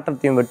பெரிய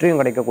மாற்றத்தையும்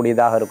வெற்றியும்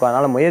கிடைக்கக்கூடியதாக இருக்கும்.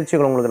 அதனால்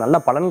முயற்சிகள் உங்களுக்கு நல்ல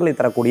பலன்களை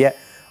தரக்கூடிய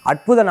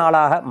அற்புத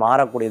நாளாக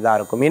மாறக்கூடியதாக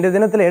இருக்கும். இந்த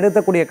தினத்தில்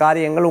எடுக்கக்கூடிய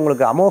காரியங்கள்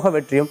உங்களுக்கு அமோக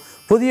வெற்றியும்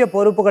புதிய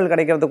பொறுப்புகள்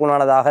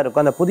கிடைக்கிறதுக்குண்டானதாக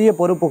இருக்கும். அந்த புதிய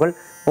பொறுப்புகள்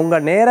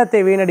உங்கள் நேரத்தை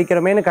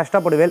வீணடிக்கிறமேனு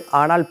கஷ்டப்படுவேன்,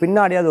 ஆனால்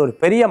பின்னாடி அது ஒரு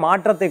பெரிய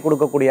மாற்றத்தை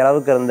கொடுக்கக்கூடிய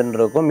அளவுக்கு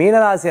இருந்துருக்கும்.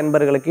 மீனராசி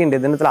என்பவர்களுக்கு இந்த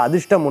தினத்தில்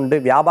அதிர்ஷ்டம் உண்டு,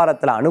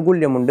 வியாபாரத்தில்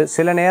அனுகூல்யம் உண்டு,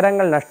 சில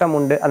நேரங்கள் நஷ்டம்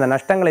உண்டு. அந்த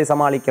நஷ்டங்களை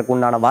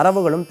சமாளிக்கக்குண்டான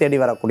வரவுகளும் தேடி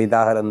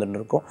வரக்கூடியதாக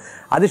இருந்துருக்கும்.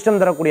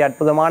 அதிர்ஷ்டம் தரக்கூடிய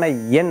அற்புதமான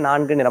எண்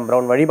 4, நிறம்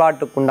பிரவுன்.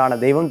 வழிபாட்டுக்குண்டான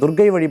தெய்வம்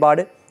துர்க்கை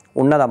வழிபாடு,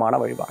 உன்னதமான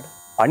வழிபாடு.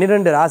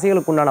 12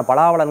 ராசிகளுக்குண்டான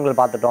பலாபலன்கள்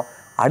பார்த்துட்டோம்.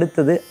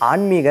 அடுத்தது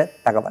ஆன்மீக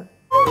தகவல்.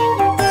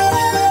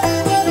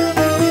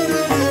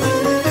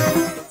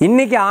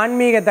 இன்னைக்கு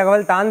ஆன்மீக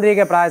தகவல்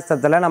தாந்திரிக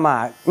பிராயசத்தில் நம்ம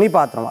அக்னி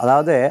பாத்திரம்,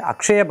 அதாவது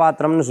அக்ஷய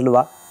பாத்திரம்னு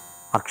சொல்லுவா.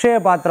 அக்ஷய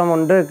பாத்திரம்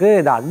ஒன்றுக்கு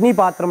இது அக்னி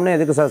பாத்திரம்னு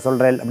எதுக்கு சார்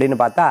சொல்கிறேன் அப்படின்னு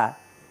பார்த்தா,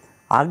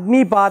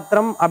 அக்னி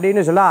பாத்திரம்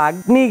அப்படின்னு சொல்ல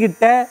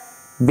அக்னிகிட்ட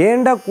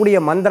வேண்டக்கூடிய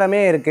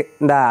மந்திரமே இருக்குது.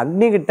 இந்த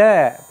அக்னிகிட்ட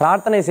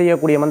பிரார்த்தனை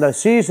செய்யக்கூடிய மந்திரம்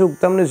ஸ்ரீ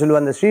சூக்தம்னு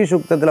சொல்லுவாள். அந்த ஸ்ரீ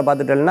சூக்தத்தில்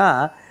பார்த்துட்டோம்னா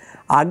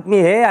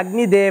அக்னிஹே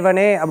அக்னி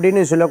தேவனே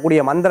அப்படின்னு சொல்லக்கூடிய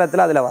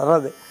மந்திரத்தில் அதில்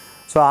வர்றது.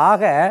 ஸோ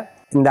ஆக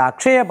இந்த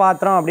அக்ஷய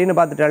பாத்திரம் அப்படின்னு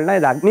பார்த்துட்டோம்னா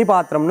இது அக்னி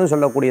பாத்திரம்னு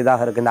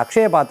சொல்லக்கூடியதாக இருக்குது. இந்த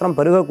அக்ஷய பாத்திரம்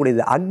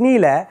பெருகக்கூடியது.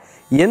 அக்னியில்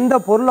எந்த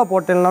பொருளை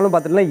போட்டேன்னாலும்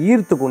பார்த்துட்டோம்னா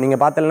ஈர்த்துக்கும்.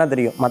 நீங்கள் பார்த்தீங்கன்னா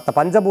தெரியும், மற்ற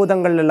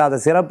பஞ்சபூதங்கள் இல்லாத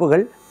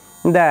சிறப்புகள்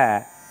இந்த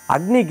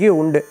அக்னிக்கு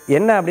உண்டு.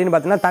 என்ன அப்படின்னு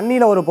பார்த்தீங்கன்னா,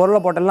 தண்ணியில் ஒரு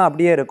பொருளை போட்டோம்னா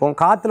அப்படியே இருக்கும்,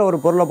 காற்றுல ஒரு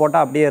பொருளை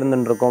போட்டால் அப்படியே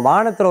இருந்துருக்கும்,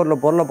 வானத்தில் ஒரு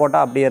பொருளை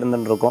போட்டால் அப்படியே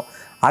இருந்துருக்கும்.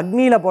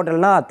 அக்னியில்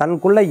போட்டோம்னா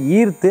தனக்குள்ளே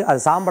ஈர்த்து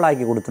அது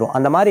சாம்பலாக்கி கொடுத்துரும்.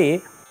 அந்த மாதிரி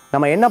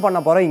நம்ம என்ன பண்ண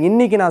போகிறோம்,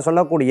 இன்றைக்கி நான்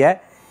சொல்லக்கூடிய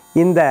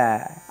இந்த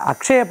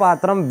அக்ஷய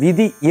பாத்திரம்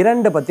விதி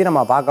 2 பற்றி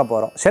நம்ம பார்க்க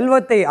போகிறோம்.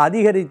 செல்வத்தை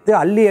அதிகரித்து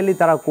அள்ளி அள்ளி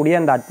தரக்கூடிய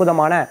அந்த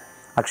அற்புதமான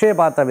அக்ஷய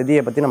பாத்திர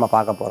விதியை பற்றி நம்ம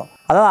பார்க்க போகிறோம்.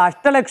 அதாவது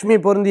அஷ்டலக்ஷ்மி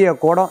பொருந்திய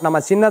கூடம்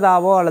நம்ம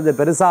சின்னதாகவோ அல்லது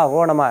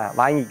பெருசாகவோ நம்ம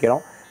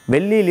வாங்கிக்கிறோம்.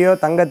 வெள்ளியிலையோ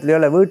தங்கத்திலையோ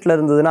இல்லை வீட்டில்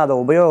இருந்ததுன்னா அதை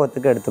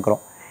உபயோகத்துக்கு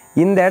எடுத்துக்கிறோம்.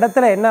 இந்த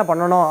இடத்துல என்ன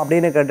பண்ணணும்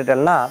அப்படின்னு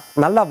கேட்டுட்டோம்னா,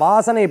 நல்ல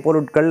வாசனை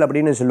பொருட்கள்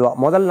அப்படின்னு சொல்லுவோம்.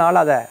 முதல்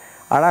நாள் அதை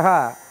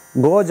அழகாக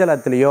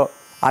கோஜலத்திலையோ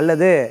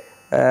அல்லது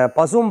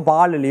பசும்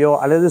பாலிலையோ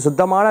அல்லது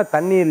சுத்தமான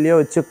தண்ணீர்லையோ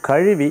வச்சு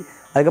கழுவி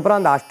அதுக்கப்புறம்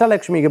அந்த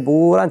அஷ்டலக்ஷ்மிக்கு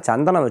பூரா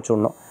சந்தனம்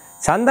வச்சுடணும்.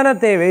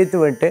 சந்தனத்தை வைத்து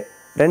விட்டு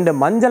 2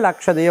 மஞ்சள்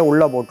அக்ஷதையை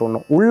உள்ளே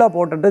போட்டுடணும். உள்ளே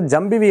போட்டுட்டு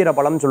ஜம்பி வீர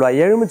பழம் சொல்லுவாள்,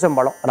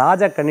 எலுமிச்சம்பழம்,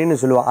 ராஜக்கண்ணின்னு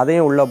சொல்லுவாள்,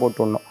 அதையும் உள்ளே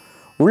போட்டுடணும்.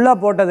 உள்ளே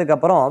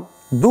போட்டதுக்கப்புறம்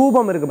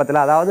தூபம் இருக்குது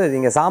பார்த்தீங்களா, அதாவது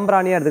நீங்கள்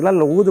சாம்பிராணியாக எடுத்துக்கலாம்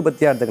இல்லை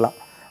ஊதுபத்தியாக எடுத்துக்கலாம்.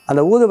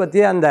 அந்த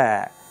ஊதுபத்தியை அந்த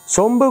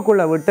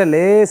சொம்புக்குள்ளே விட்டு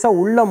லேசாக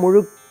உள்ளே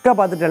முழுக்க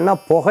பார்த்துட்டேன்னா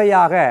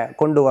புகையாக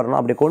கொண்டு வரணும்.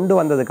 அப்படி கொண்டு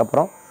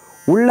வந்ததுக்கப்புறம்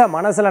உள்ள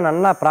மனசில்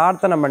நல்லா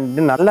பிரார்த்தனை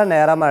பண்ணிட்டு நல்ல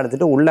நேரமாக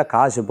எடுத்துகிட்டு உள்ளே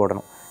காசு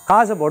போடணும்.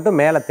 காசு போட்டு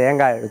மேலே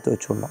தேங்காய் எடுத்து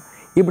வச்சுடணும்.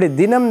 இப்படி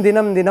தினம்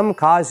தினம் தினம்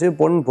காசு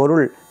பொன்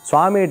பொருள்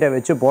சுவாமிகிட்ட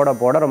வச்சு போட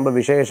போட ரொம்ப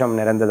விசேஷம்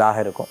நிறைந்ததாக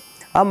இருக்கும்.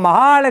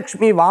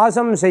 மகாலட்சுமி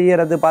வாசம்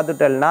செய்கிறது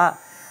பார்த்துட்டேன்னா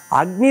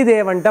அக்னி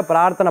தேவன்கிட்ட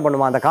பிரார்த்தனை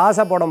பண்ணுவான். அந்த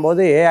காசை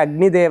போடும்போது,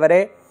 அக்னி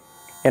தேவரே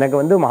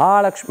எனக்கு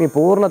மகாலட்சுமி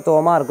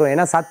பூர்ணத்துவமாக இருக்கும்.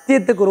 ஏன்னா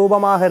சத்தியத்துக்கு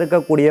ரூபமாக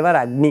இருக்கக்கூடியவர்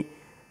அக்னி,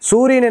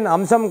 சூரியனின்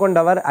அம்சம்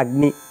கொண்டவர்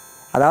அக்னி.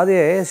 அதாவது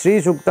ஸ்ரீ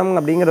சுக்தம்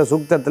அப்படிங்கிற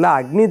சுக்தத்தில்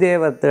அக்னி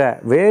தேவத்தை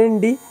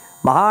வேண்டி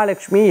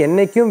மகாலட்சுமி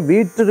என்னைக்கும்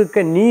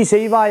வீட்டிருக்க நீ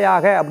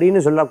செய்வாயாக அப்படின்னு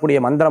சொல்லக்கூடிய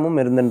மந்திரமும்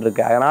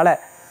இருந்துருக்கு. அதனால்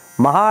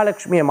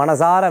மகாலட்சுமியை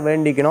மனசார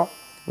வேண்டிக்கணும்.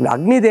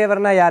 அக்னி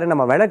தேவர்னா யார்,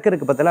 நம்ம விளக்கு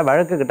இருக்குது பற்றில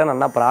விளக்குக்கிட்ட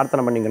நல்லா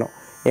பிரார்த்தனை பண்ணிக்கணும்.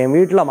 என்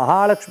வீட்டில்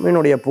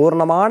மகாலட்சுமியினுடைய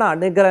பூர்ணமான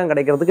அனுகிரகம்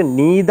கிடைக்கிறதுக்கு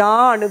நீ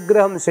தான்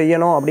அனுகிரகம்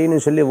செய்யணும் அப்படின்னு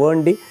சொல்லி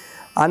வேண்டி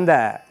அந்த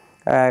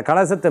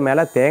கலசத்து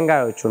மேலே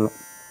தேங்காய் வச்சிடணும்.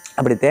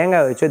 அப்படி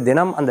தேங்காய் வச்சு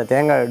தினம் அந்த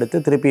தேங்காய் எடுத்து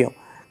திருப்பியும்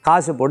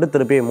காசு போட்டு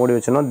திருப்பியும் மூடி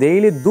வச்சிடணும்.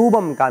 டெய்லி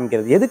தூபம்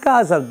காமிக்கிறது.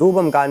 எதுக்காக சார்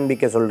தூபம்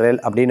காண்பிக்க சொல்கிறேன்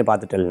அப்படின்னு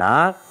பார்த்துட்டேன்னா,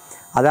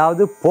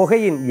 அதாவது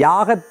புகையின்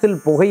யாகத்தில்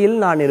புகையில்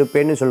நான்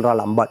இருப்பேன்னு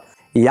சொல்கிறாள் அம்பாள்.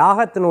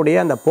 யாகத்தினுடைய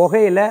அந்த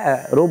புகையில்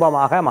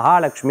ரூபமாக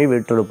மகாலட்சுமி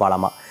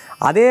வீற்றிருப்பாளாமா.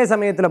 அதே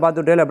சமயத்தில்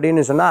பார்த்துட்டேன்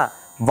அப்படின்னு சொன்னால்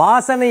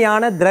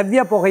வாசனையான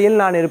திரவிய புகையில்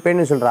நான்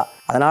இருப்பேன்னு சொல்கிறா.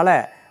 அதனால்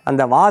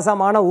அந்த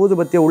வாசமான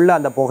ஊதுபத்தி உள்ள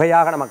அந்த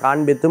புகையாக நம்ம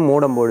காண்பித்து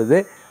மூடும் பொழுது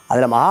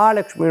அதில்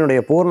மகாலட்சுமியினுடைய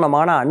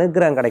பூர்ணமான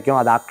அனுகிரகம் கிடைக்கும்.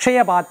 அது அக்ஷய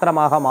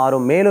பாத்திரமாக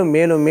மாறும். மேலும்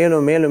மேலும்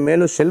மேலும் மேலும்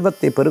மேலும்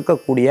செல்வத்தை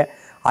பெருக்கக்கூடிய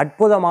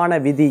அற்புதமான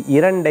விதி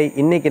 2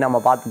 இன்னைக்கு நம்ம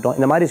பார்த்துட்டோம்.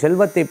 இந்த மாதிரி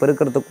செல்வத்தை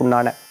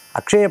பெருக்கிறதுக்குண்டான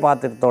அக்ஷய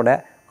பாத்திரத்தோட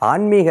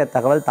ஆன்மீக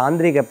தகவல்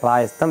தாந்திரிக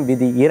பிராயஸ்தம்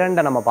விதி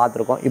 2 நம்ம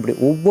பார்த்துருக்கோம். இப்படி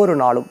ஒவ்வொரு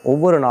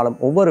நாளும்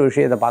ஒவ்வொரு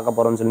விஷயத்தை பார்க்க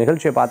போகிறோம்னு சொல்லி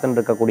நிகழ்ச்சியை பார்த்துட்டு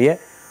இருக்கக்கூடிய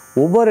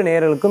ஒவ்வொரு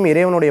நேயர்களுக்கும்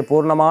இறைவனுடைய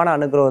பூர்ணமான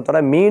அனுகிரகத்தோட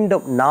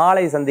மீண்டும்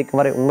நாளை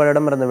சந்திக்கும் வரை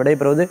உங்களிடமிருந்து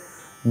விடைபெறுவது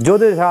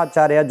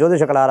ஜோதிஷாச்சாரியா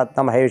ஜோதிஷ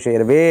கலாரத்ன மகேஷ்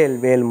ஐயர். வேல்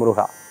வேல்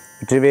முருகா.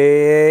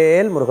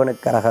 வெற்றிவேல்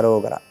முருகனுக்கு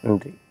அரகரோகரா.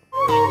 நன்றி.